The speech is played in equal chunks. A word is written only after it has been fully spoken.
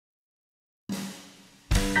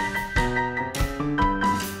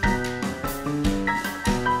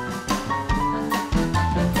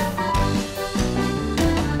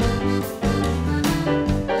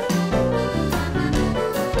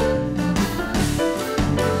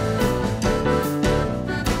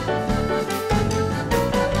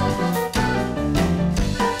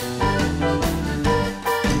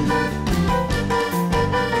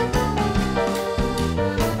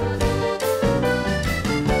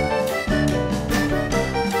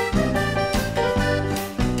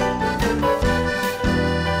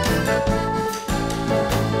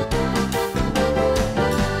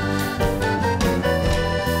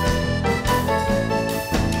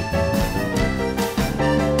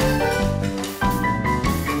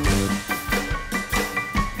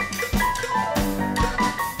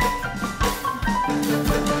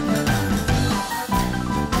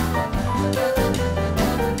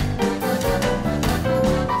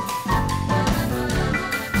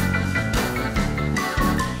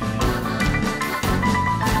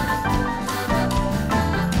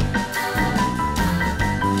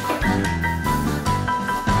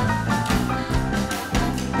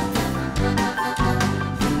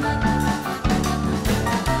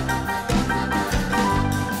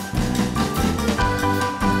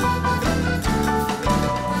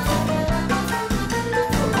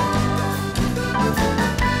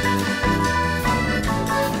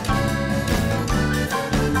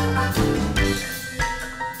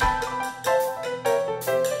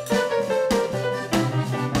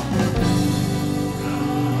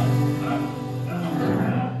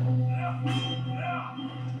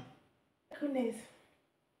Goodness.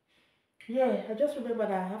 Yeah, I just remember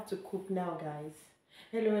that I have to cook now, guys.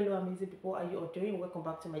 Hello, amazing people. How you all doing? Welcome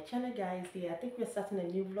back to my channel, guys. Yeah, I think we're starting a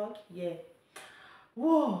new vlog. Yeah.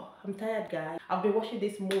 Whoa, I'm tired, guys. I've been watching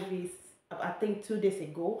these movies, I think 2 days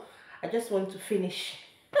ago. I just want to finish.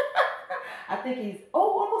 I think it's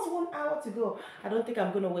almost 1 hour to go. I don't think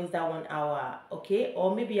I'm gonna waste that 1 hour, okay?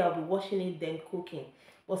 Or maybe I'll be watching it then cooking.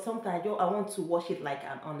 But sometimes I want to watch it like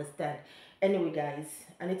and understand. Anyway, guys,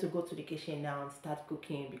 I need to go to the kitchen now and start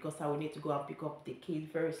cooking because I will need to go and pick up the kids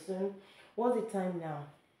very soon. What's the time now?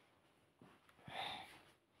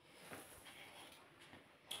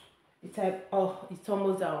 It's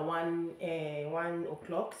almost 1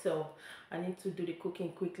 o'clock, so I need to do the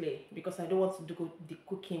cooking quickly because I don't want to do the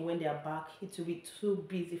cooking when they are back. It will be too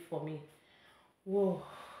busy for me. Whoa,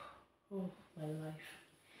 oh my life.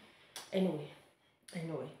 Anyway,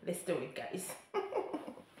 let's do it, guys.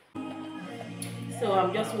 So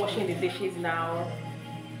I'm just washing the dishes now,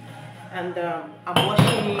 and I'm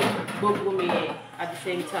washing Bogumi at the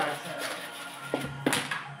same time.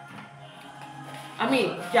 I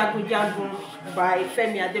mean, Jagu Jagu by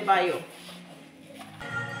Femi Adebayo.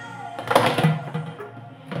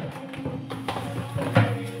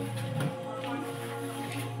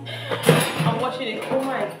 I'm watching it. Oh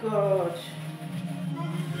my god.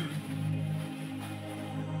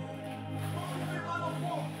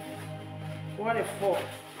 What a fall.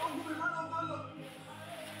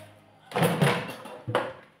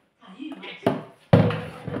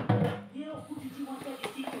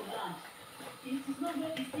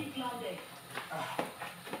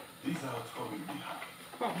 These are coming me happy.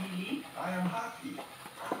 Really? I am happy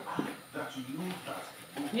that you know that.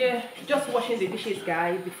 Yeah, just washing the dishes,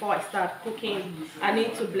 guys, before I start cooking. I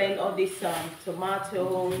need to blend all these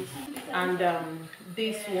tomatoes and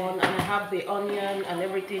this one, and I have the onion and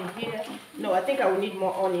everything here. No, I think I will need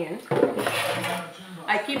more onion.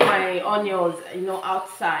 I keep my onions,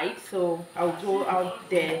 outside, so I'll go out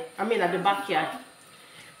there, I mean at the backyard,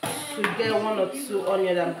 to get 1 or 2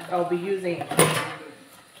 onions that I'll be using.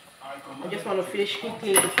 I just want to finish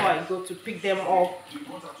quickly before I go to pick them up.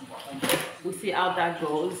 We'll see how that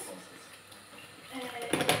goes.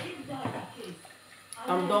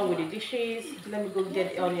 I'm done with the dishes. Let me go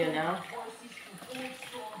get the onion now.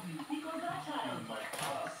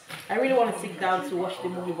 I really want to sit down to watch the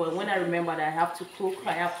movie, but when I remember that I have to cook,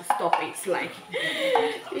 I have to stop it. It's like,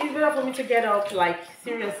 it's better for me to get up, like,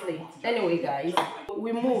 seriously. Anyway, guys,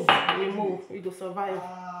 we move, we go survive.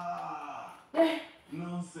 Yeah.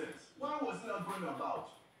 Nonsense. Why was it not going about?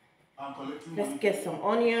 Let's get some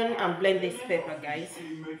onion and blend this pepper, guys.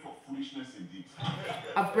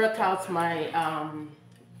 I brought out my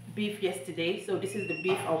beef yesterday, so this is the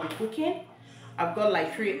beef I'll be cooking. I've got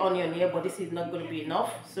like 3 onions here, but this is not going to be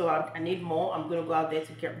enough, so I need more. I'm going to go out there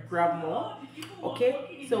to grab more.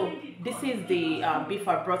 Okay, so this is the beef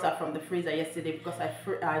I brought out from the freezer yesterday because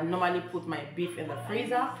I normally put my beef in the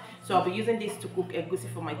freezer. So I'll be using this to cook egusi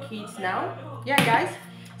for my kids now. Yeah, guys.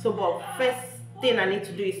 So, but first thing I need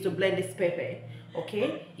to do is to blend this pepper.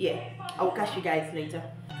 Okay, yeah, I will catch you guys later.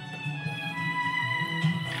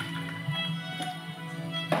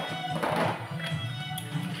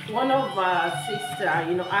 One of our sister,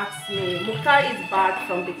 asked me, Mukhtar is back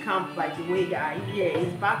from the camp, by the way, guys. Yeah,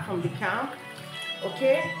 he's back from the camp.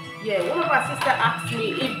 Okay, yeah, one of our sister asked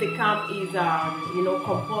me if the camp is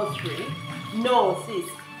compulsory. No, sis,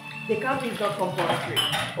 the camp is not compulsory.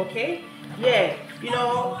 Okay, yeah,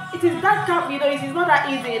 it is that camp, it is not that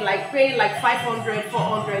easy, like paying like 500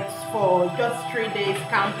 400 for just 3 days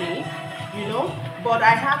camping, but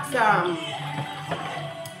I asked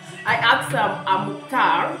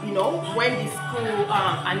Mukhtar, when the school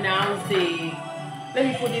announced the, let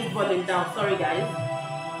me put this volume down, sorry guys.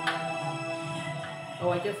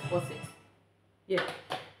 Oh, I just paused it. Yeah.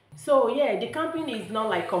 So yeah, the camping is not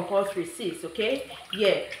like compulsory, sis, okay?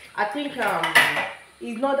 Yeah, I think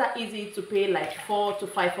it's not that easy to pay like 400 to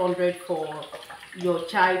 500 for your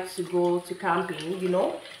child to go to camping,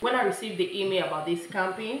 When I received the email about this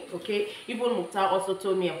camping, okay, even Mukhtar also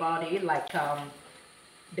told me about it, like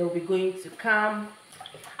they'll be going to camp,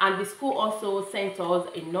 and the school also sent us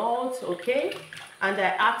a note, okay, and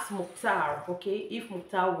I asked Mukhtar, okay, if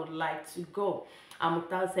Mukhtar would like to go, and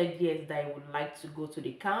Mukhtar said yes, that he would like to go to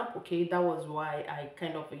the camp. Okay, that was why I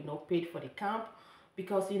kind of paid for the camp,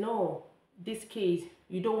 because this kids,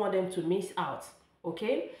 you don't want them to miss out.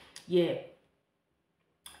 Okay, yeah,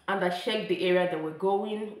 and I checked the area that we're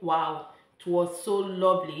going. Wow, it was so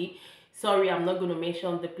lovely. Sorry, I'm not going to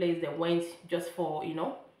mention the place that went just for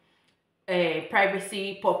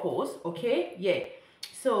privacy purpose. Okay, yeah,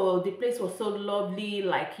 so the place was so lovely,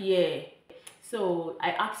 like, yeah, So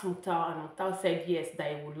I asked Mukhtar, and Mukhtar said yes,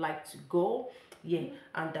 that he would like to go. Yeah,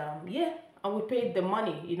 and yeah, and we paid the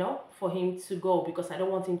money, you know, for him to go because I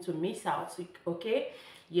don't want him to miss out. Okay,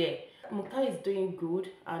 yeah. Mukhtar is doing good,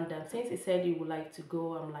 and since he said he would like to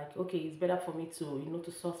go, I'm like, okay, it's better for me to, you know,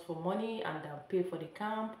 to source for money and pay for the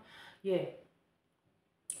camp. Yeah.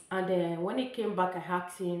 And then when he came back, I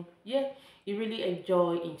asked him, yeah, he really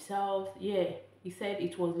enjoyed himself. Yeah, he said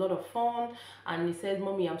it was a lot of fun. And he said,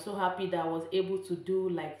 Mommy, I'm so happy that I was able to do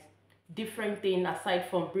like different thing aside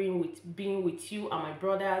from being with you and my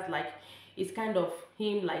brothers. Like, it's kind of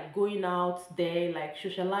him like going out there, like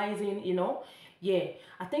socializing, you know. Yeah,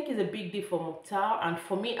 I think it's a big deal for Mukhtar and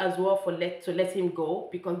for me as well for to let him go,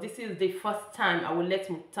 because this is the first time I will let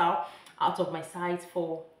Mukhtar out of my sight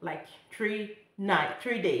for like 3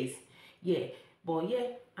 days. Yeah, but yeah,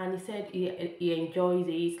 and he said he enjoys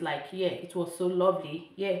it. It's like, yeah, it was so lovely.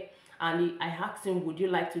 Yeah, and I asked him, would you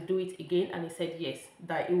like to do it again? And he said yes,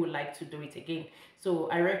 that he would like to do it again. So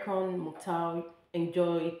I reckon Mukhtar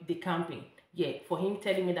enjoyed the camping. Yeah, for him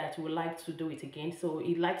telling me that he would like to do it again, so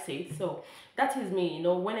he likes it. So that is me, you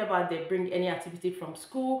know. Whenever they bring any activity from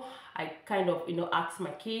school, I kind of, you know, ask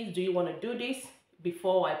my kids, do you want to do this,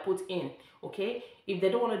 before I put in. Okay, if they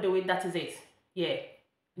don't want to do it, that is it. Yeah,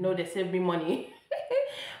 you know, they save me money.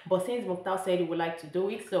 But since Mukhtar said he would like to do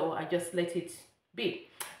it, so I just let it be.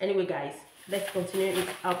 Anyway, guys, let's continue it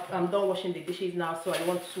up. I'm done washing the dishes now, so I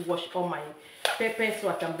want to wash all my peppers so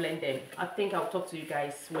I can blend them. I think I'll talk to you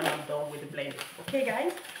guys when I'm done with the blending. Okay,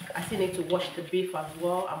 guys, I still need to wash the beef as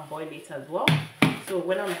well and boil it as well. So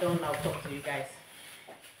when I'm done, I'll talk to you guys.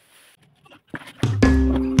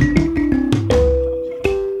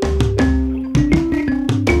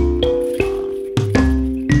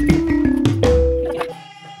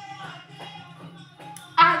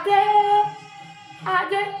 Ade,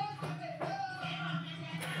 Ade.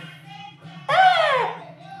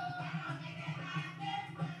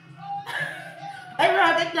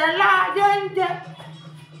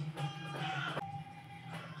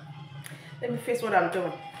 Let me face what I'm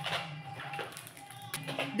doing.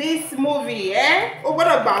 This movie, oh, what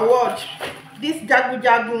about what? This Jagu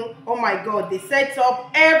Jagu, oh my God, they set up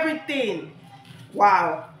everything.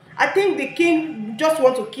 Wow. I think the king just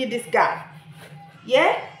want to kill this guy.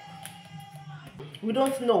 Yeah? We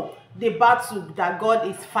don't know the battle that God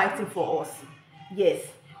is fighting for us. Yes.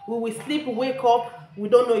 We will sleep, wake up, we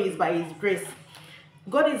don't know it's by his grace.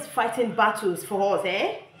 God is fighting battles for us,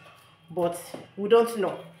 but we don't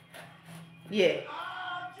know. Yeah.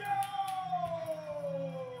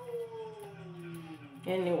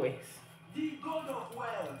 Anyways. The God of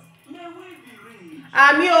wealth, may we be rich.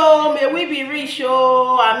 Ami, may we be rich,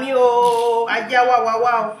 oh, Ami, oh,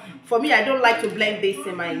 wow. For me, I don't like to blend this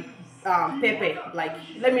in my pepper. Like,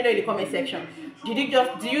 let me know in the comment section. Do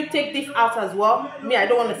you take this out as well? Me, I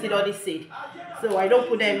don't want to see all this seed, so I don't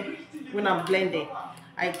put them when I'm blending.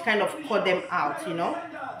 I kind of cut them out, you know.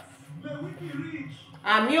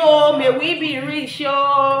 Ami, may we be rich,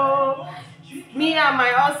 oh. Me and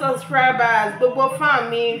my all subscribers, Bobo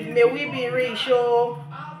family, may we be rich, oh.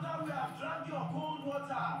 After we have drank your cold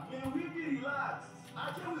water, may we be relaxed.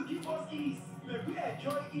 Ajay will give us ease. May we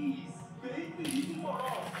enjoy ease. May it be easy for us.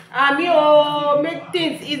 Ami, make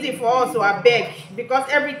things easy for us, so I beg, because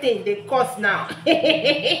everything they cost now.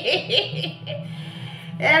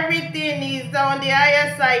 Everything is on the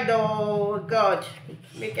higher side, oh God.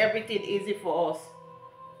 Make everything easy for us.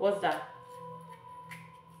 What's that?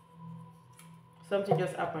 Something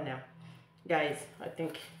just happened now. Guys, I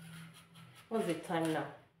think, what's the time now?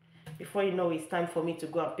 Before you know, it's time for me to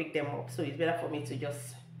go and pick them up. So it's better for me to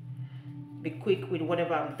just be quick with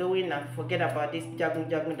whatever I'm doing and forget about this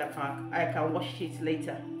jagung that I can wash it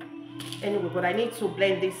later. Anyway, but I need to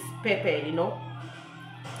blend this pepper, you know.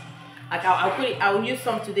 Like I'll use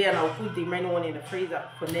some today and I'll put the remaining one in the freezer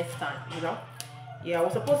for next time, you know. Yeah, I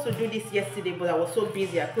was supposed to do this yesterday, but I was so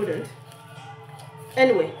busy I couldn't.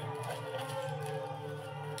 Anyway.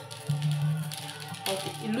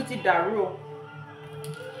 Okay, Iluti Daru.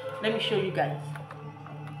 Let me show you guys.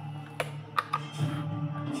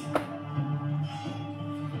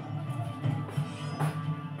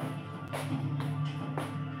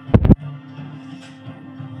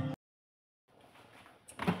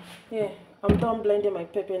 Yeah, I'm done blending my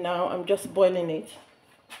pepper now. I'm just boiling it.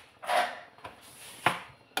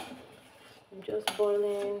 I'm just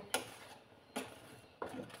boiling.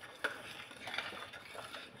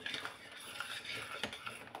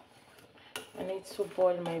 I need to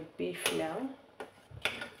boil my beef now.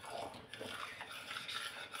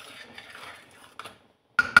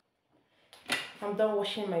 I'm done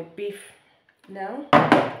washing my beef now.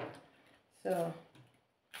 So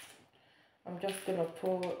I'm just gonna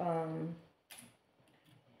pour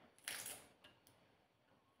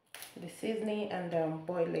the seasoning and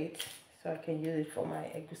boil it so I can use it for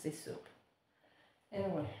my egusi soup.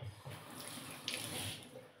 Anyway.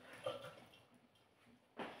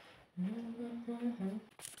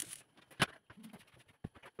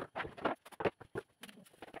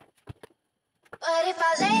 But if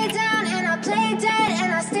I lay down and I play dead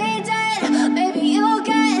and I stay dead, baby, you'll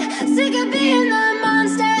get sick of being the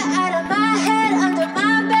monster out of my head, under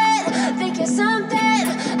my bed, thinking something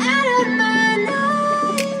out of my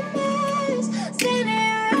nightmares,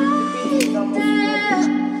 standing right there.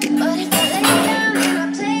 But if I lay down and I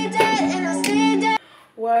play dead and I stay dead.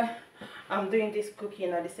 Well, I'm doing this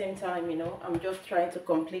cooking at the same time, you know. I'm just trying to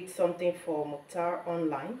complete something for Mukhtar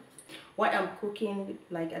online. While I'm cooking,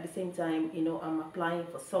 like at the same time, you know, I'm applying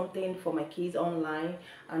for something for my kids online,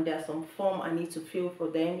 and there's some form I need to fill for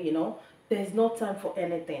them, you know. There's no time for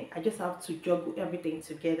anything. I just have to juggle everything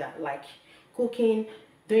together, like cooking,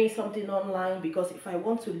 doing something online, because if I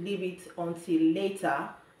want to leave it until later,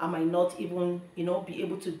 I might not even, you know, be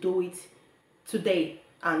able to do it today,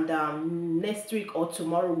 and next week or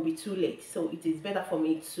tomorrow will be too late. So it is better for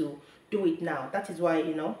me to do it now. That is why,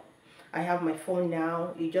 you know, I have my phone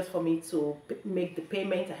now. It's just for me to make the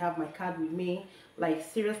payment. I have my card with me. Like,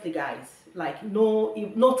 seriously guys, like no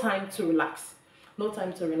time to relax, no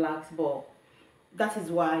time to relax. But that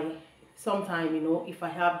is why sometimes, you know, if I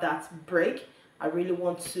have that break, I really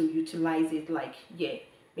want to utilize it. Like, yeah,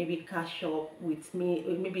 maybe catch up with me,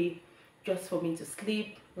 maybe just for me to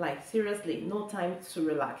sleep. Like, seriously, no time to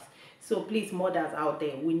relax. So please, mothers out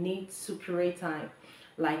there, we need to create time,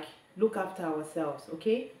 like look after ourselves,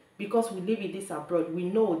 okay? Because we live in this abroad, we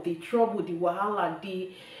know the trouble, the wahala,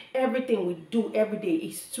 the everything we do every day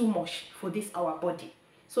is too much for this our body.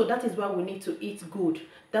 So that is why we need to eat good.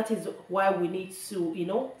 That is why we need to, you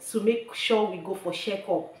know, to make sure we go for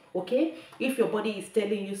checkup, okay? If your body is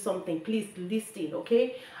telling you something, please listen,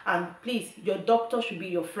 okay? And please, your doctor should be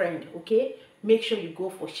your friend, okay? Make sure you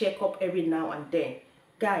go for checkup every now and then.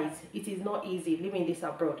 Guys, it is not easy living this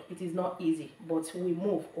abroad. It is not easy, but we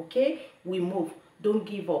move, okay? We move. Don't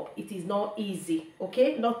give up. It is not easy,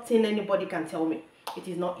 okay? Nothing anybody can tell me. It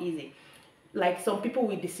is not easy. Like, some people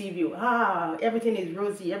will deceive you. Everything is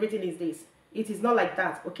rosy, everything is this. It is not like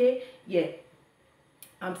that, okay? Yeah,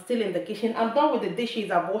 I'm still in the kitchen. I'm done with the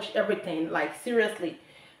dishes. I've washed everything, like, seriously.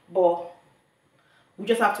 But we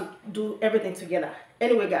just have to do everything together.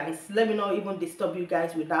 Anyway guys, let me not even disturb you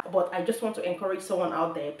guys with that, but I just want to encourage someone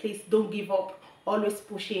out there. Please don't give up. Always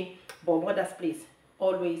pushing. But mothers, please,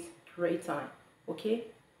 always create time, okay?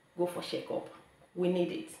 Go for checkup. We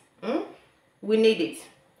need it. We need it.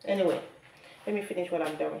 Anyway, let me finish what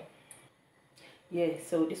I'm doing. Yeah,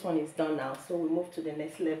 so this one is done now. So we move to the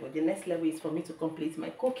next level. The next level is for me to complete my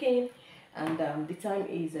cooking, and the time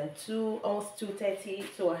is almost 2:30.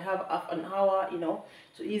 So I have half an hour, you know.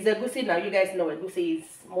 So it's egusi now. You guys know egusi is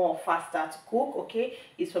more faster to cook, okay?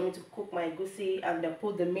 It's for me to cook my egusi and then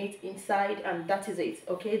put the meat inside, and that is it,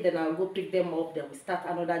 okay? Then I'll go pick them up. Then we start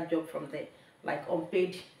another job from there, like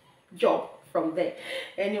unpaid job from there.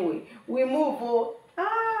 Anyway, we move.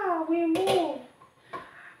 We move.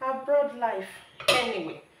 Abroad life.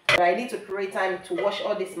 Anyway, I need to create time to wash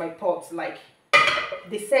all this my pots. Like,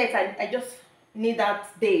 the set, I just need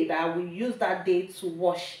that day, that I will use that day to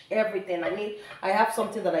wash everything. I have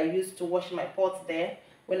something that I use to wash my pots there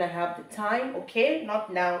when I have the time, okay?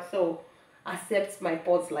 Not now, so accept my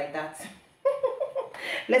pots like that.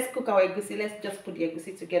 Let's cook our egusi. Let's just put the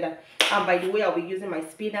egusi together. And by the way, I'll be using my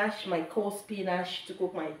spinach, my cold spinach, to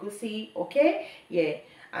cook my egusi, okay? Yeah.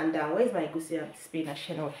 And where's my egusi and spinach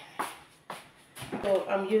anyway? So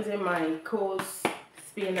I'm using my cold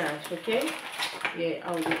spinach, okay? Yeah,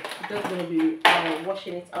 I'm just gonna be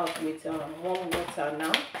washing it out with warm water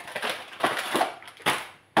now.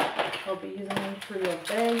 I'll be using 3 of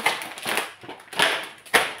them.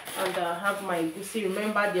 And I have my egusi.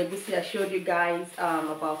 Remember the egusi I showed you guys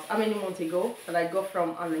about how many months ago that I got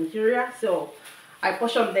from Nigeria? So I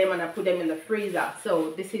portioned them and I put them in the freezer.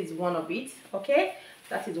 So this is one of it, okay?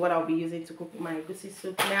 That is what I'll be using to cook my egusi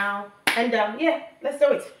soup now. And yeah, let's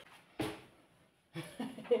do it.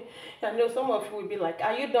 I know some of you will be like,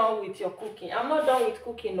 are you done with your cooking? I'm not done with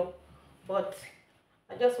cooking, no. But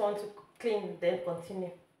I just want to clean, then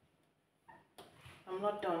continue. I'm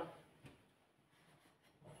not done.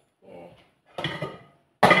 Yeah.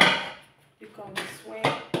 You come this way.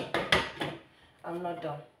 I'm not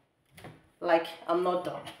done. Like, I'm not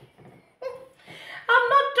done. I'm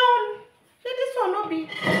not done. See, this one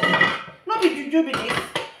not be juju be this.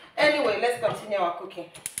 Anyway, let's continue our cooking.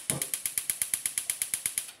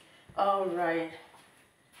 All right.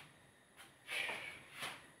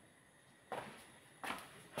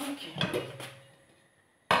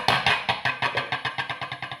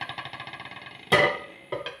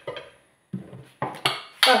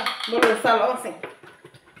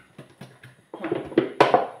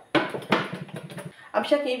 I'm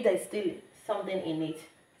checking if there's still something in it.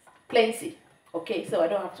 Plenty. Okay, so I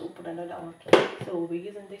don't have to open another one. So we'll be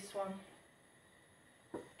using this one.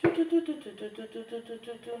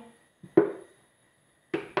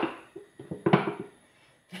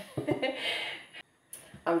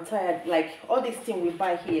 I'm tired. Like all this thing we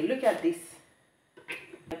buy here. Look at this.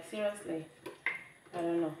 Like seriously, I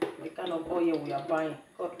don't know the kind of oil we are buying.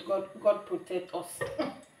 God protect us.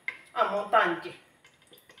 I'm on tangy.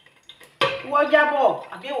 What jabo?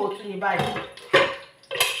 I be what you buy.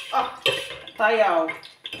 Ah, tired.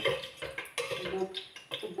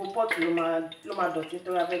 Go pot loma dot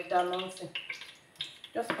into avec that nonsense.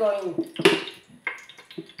 Just go in.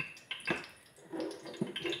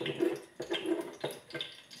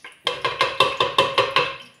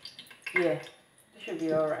 Yeah, this should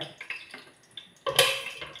be alright.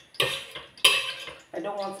 I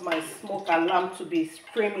don't want my smoke alarm to be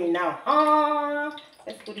screaming now.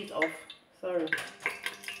 Let's put it off. Sorry.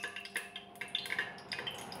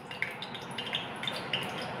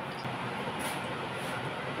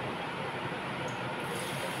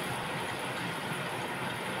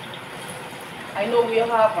 I know we have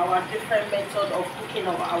our different method of cooking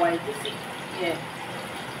of our egusi. Yeah.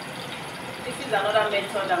 This is another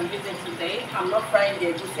method I'm using today. I'm not frying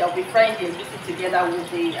the egusi. I'll be frying the egusi together with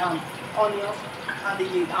the onion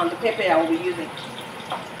and the pepper I will be using.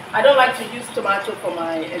 I don't like to use tomato for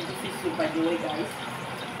my egusi soup, by the way, guys.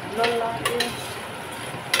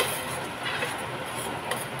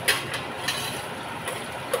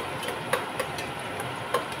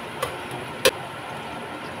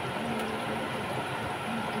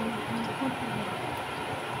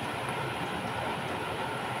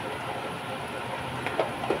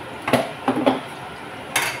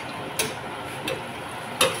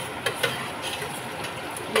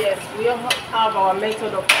 Yes, we all have our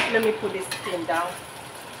method of, let me put this thing down.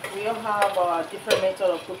 We all have our different method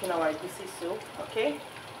of cooking our egusi soup, okay?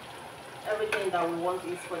 Everything that we want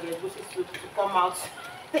is for the egusi soup to come out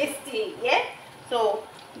tasty, yeah? So,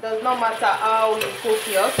 it does not matter how you cook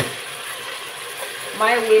yours.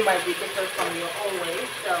 My way might be different from your own way,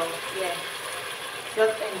 so yeah.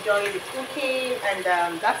 Just enjoy the cooking and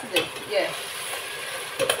that's it, yeah.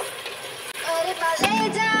 But if I lay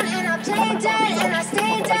down and I play dead and I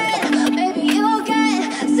stay dead, maybe you'll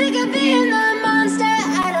get sick of being the monster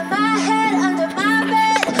out of my head, under my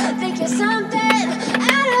bed. Think you're something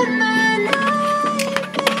out of my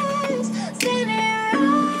nightmares,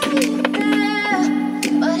 standing right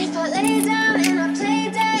there. But if I lay down and I play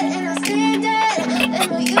dead and I stay dead, then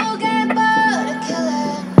will you get bored of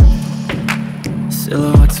killing me?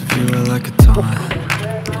 Silhouettes of you are like a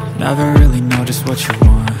taunt. Never really know just what you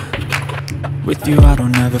want. With you I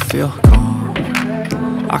don't ever feel calm.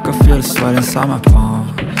 I can feel the sweat inside my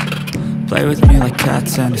palm. Play with me like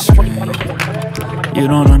cats and a string. You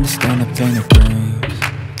don't understand the pain it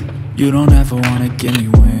brings. You don't ever wanna give me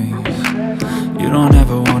wings. You don't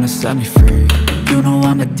ever wanna set me free. You know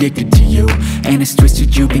I'm addicted to you, and it's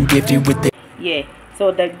twisted. You've been gifted with the Yeah,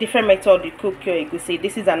 so the different method you cook your egusi.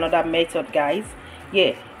 This is another method, guys.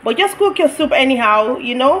 Yeah, but just cook your soup anyhow,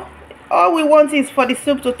 you know. All we want is for the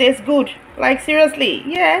soup to taste good. Like seriously,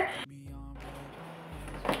 yeah.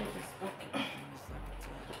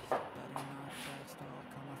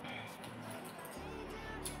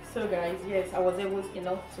 So guys, yes, I was able, you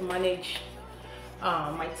know, to manage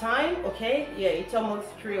my time. Okay, yeah, it's almost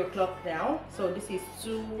 3 o'clock now, so this is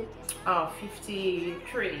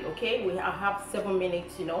 2:53. Okay, I have 7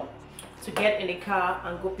 minutes, you know, to get in the car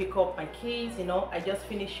and go pick up my kids. You know, I just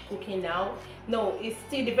finished cooking now. No, it's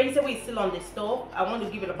still, the vegetable is still on the stove. I want to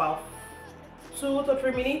give it about 2 to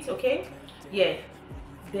 3 minutes. Okay, yeah,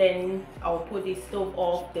 then I'll put the stove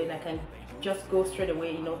off, then I can just go straight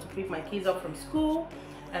away, you know, to pick my kids up from school.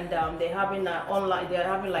 And they're having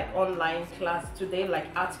like online class today, like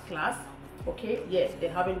art class. Okay, yeah,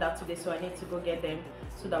 they're having that today, so I need to go get them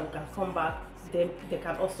so that we can come back, then they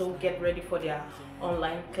can also get ready for their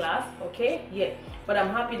online class. Okay, yeah, but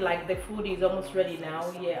I'm happy, like the food is almost ready now.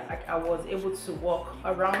 Yeah, I was able to walk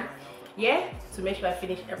around, yeah, to make sure I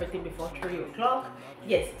finish everything before 3 o'clock.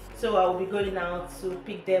 Yes, so I will be going now to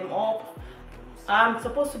pick them up. I'm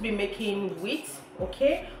supposed to be making wheat,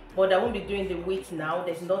 okay, but I won't be doing the wheat now.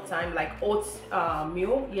 There's no time, like oats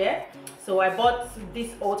meal, yeah. So I bought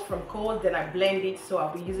this oat from Coles, then I blend it, so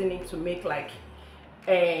I'll be using it to make like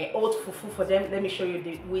oat fufu for them. Let me show you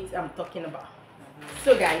the wheat I'm talking about.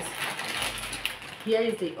 So guys, here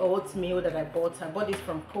is the oatmeal that I bought. I bought this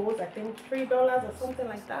from Kohl's, I think $3 or something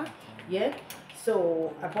like that. Yeah,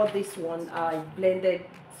 so I bought this one. I blended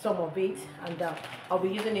some of it, and I'll be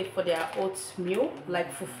using it for their oatmeal,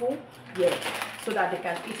 like fufu. Yeah, so that they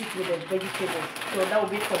can eat it with the vegetables. So that will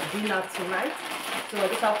be for dinner tonight. So I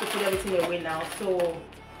just have to put everything away now, so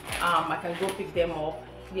I can go pick them up.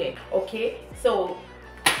 Yeah, okay, so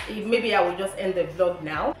maybe I will just end the vlog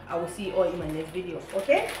now. I will see you all in my next video.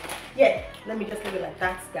 Okay, yeah, let me just leave it like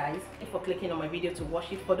that, guys. Thank you for clicking on my video to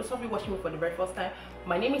watch it. For those of you watching me for the very first time,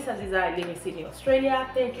 my name is Azeezat. I live in Sydney, Australia.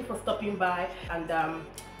 Thank you for stopping by, and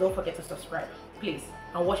don't forget to subscribe, please,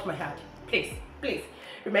 and wash my hand, please.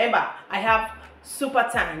 Remember, I have super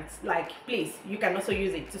thanks, like, please, you can also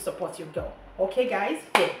use it to support your girl. Okay, guys,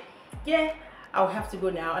 yeah, I'll have to go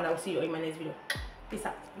now, and I'll see you in my next video. Peace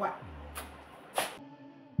out. Bye.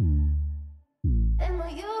 And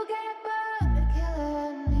when you get bored of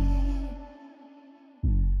killing me,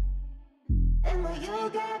 and when you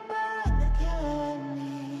get bored